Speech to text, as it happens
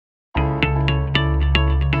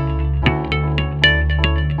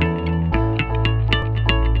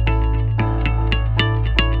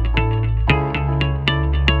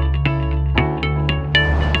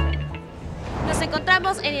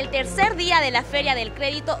tercer día de la Feria del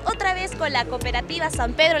Crédito, otra vez con la Cooperativa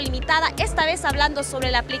San Pedro Limitada, esta vez hablando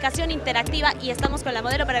sobre la aplicación interactiva y estamos con la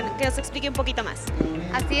modelo para que nos explique un poquito más.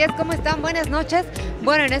 Así es, ¿cómo están? Buenas noches.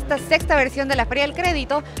 Bueno, en esta sexta versión de la Feria del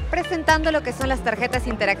Crédito, presentando lo que son las tarjetas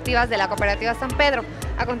interactivas de la Cooperativa San Pedro.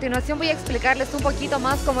 A continuación voy a explicarles un poquito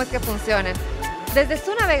más cómo es que funcionan. Desde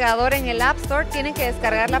su navegador en el App Store tienen que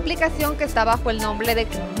descargar la aplicación que está bajo el nombre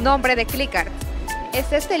de ClickArt.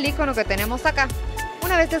 Es este el icono que tenemos acá.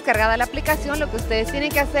 Una vez descargada la aplicación, lo que ustedes tienen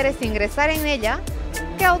que hacer es ingresar en ella,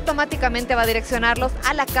 que automáticamente va a direccionarlos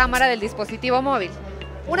a la cámara del dispositivo móvil.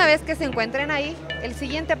 Una vez que se encuentren ahí, el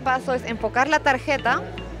siguiente paso es enfocar la tarjeta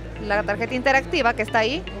interactiva que está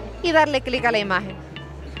ahí y darle clic a la imagen.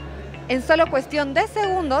 En solo cuestión de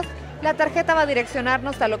segundos, la tarjeta va a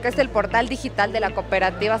direccionarnos a lo que es el portal digital de la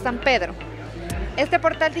Cooperativa San Pedro. Este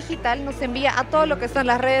portal digital nos envía a todo lo que son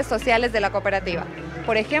las redes sociales de la cooperativa.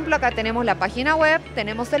 Por ejemplo, acá tenemos la página web,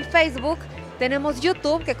 tenemos el Facebook, tenemos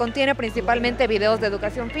YouTube, que contiene principalmente videos de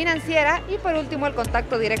educación financiera, y por último el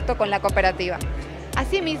contacto directo con la cooperativa.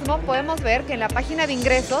 Asimismo, podemos ver que en la página de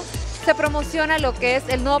ingresos se promociona lo que es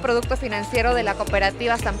el nuevo producto financiero de la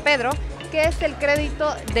Cooperativa San Pedro, que es el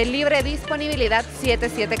crédito de libre disponibilidad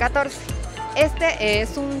 7714. Este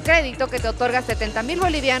es un crédito que te otorga 70.000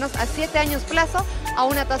 bolivianos a 7 años plazo a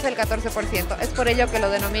una tasa del 14%. Es por ello que lo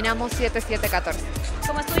denominamos 7714.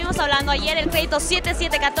 Como estuvimos hablando ayer, el crédito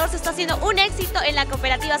 7714 está siendo un éxito en la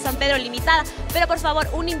Cooperativa San Pedro Limitada. Pero por favor,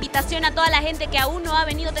 una invitación a toda la gente que aún no ha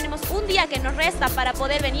venido. Tenemos un día que nos resta para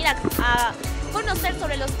poder venir a conocer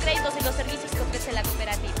sobre los créditos y los servicios que ofrece la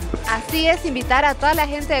cooperativa. Así es, invitar a toda la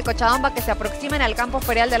gente de Cochabamba que se aproximen al campo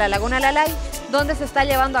ferial de la Laguna Lalay, donde se está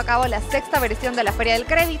llevando a cabo la sexta versión de la Feria del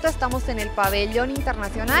Crédito. Estamos en el pabellón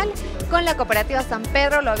internacional con la Cooperativa San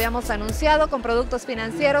Pedro, lo habíamos anunciado, con productos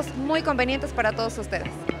financieros muy convenientes para todos ustedes.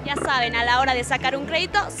 Ya saben, a la hora de sacar un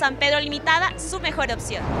crédito, San Pedro Limitada, su mejor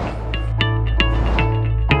opción.